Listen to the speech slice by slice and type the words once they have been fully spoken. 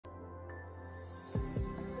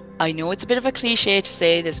I know it's a bit of a cliche to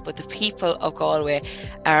say this, but the people of Galway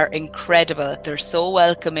are incredible. They're so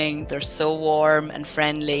welcoming, they're so warm and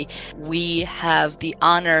friendly. We have the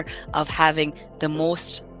honour of having the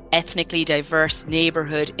most ethnically diverse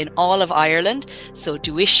neighbourhood in all of Ireland. So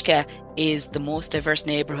Duishka is the most diverse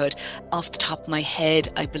neighbourhood. Off the top of my head,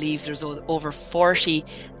 I believe there's over 40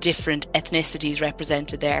 different ethnicities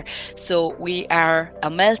represented there. So we are a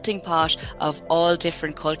melting pot of all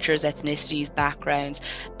different cultures, ethnicities, backgrounds,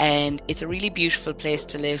 and it's a really beautiful place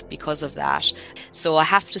to live because of that. So I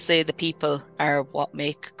have to say the people are what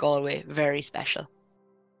make Galway very special.